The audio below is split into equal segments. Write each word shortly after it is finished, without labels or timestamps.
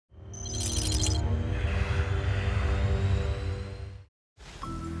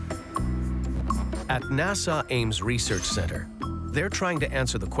At NASA Ames Research Center, they're trying to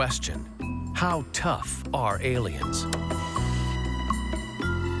answer the question, how tough are aliens?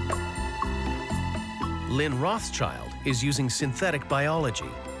 Lynn Rothschild is using synthetic biology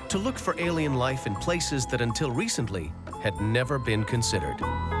to look for alien life in places that until recently had never been considered.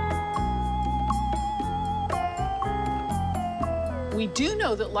 We do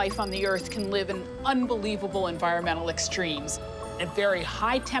know that life on the Earth can live in unbelievable environmental extremes. At very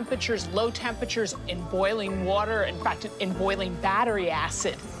high temperatures, low temperatures, in boiling water, in fact, in boiling battery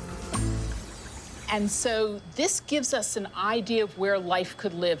acid. And so this gives us an idea of where life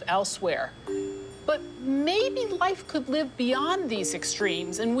could live elsewhere. But maybe life could live beyond these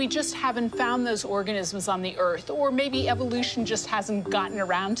extremes, and we just haven't found those organisms on the Earth, or maybe evolution just hasn't gotten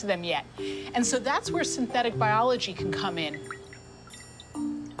around to them yet. And so that's where synthetic biology can come in.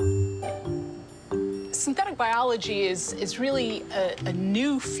 Synthetic biology is really a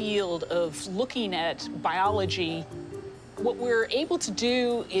new field of looking at biology. What we're able to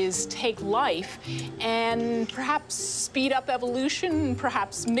do is take life and perhaps speed up evolution,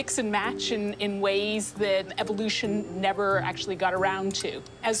 perhaps mix and match in ways that evolution never actually got around to,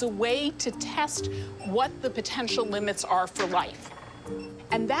 as a way to test what the potential limits are for life.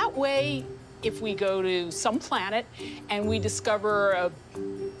 And that way, if we go to some planet and we discover a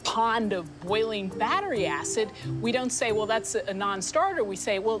pond of boiling battery acid, we don't say, well, that's a non-starter. We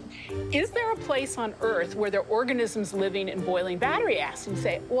say, well, is there a place on Earth where there are organisms living in boiling battery acid? We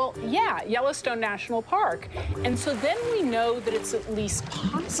say, well, yeah, Yellowstone National Park. And so then we know that it's at least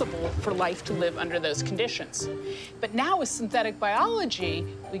possible for life to live under those conditions. But now with synthetic biology,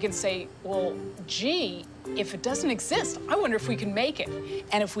 we can say, well, gee, if it doesn't exist, I wonder if we can make it.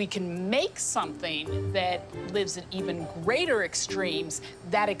 And if we can make something that lives at even greater extremes,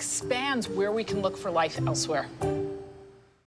 that expands where we can look for life elsewhere.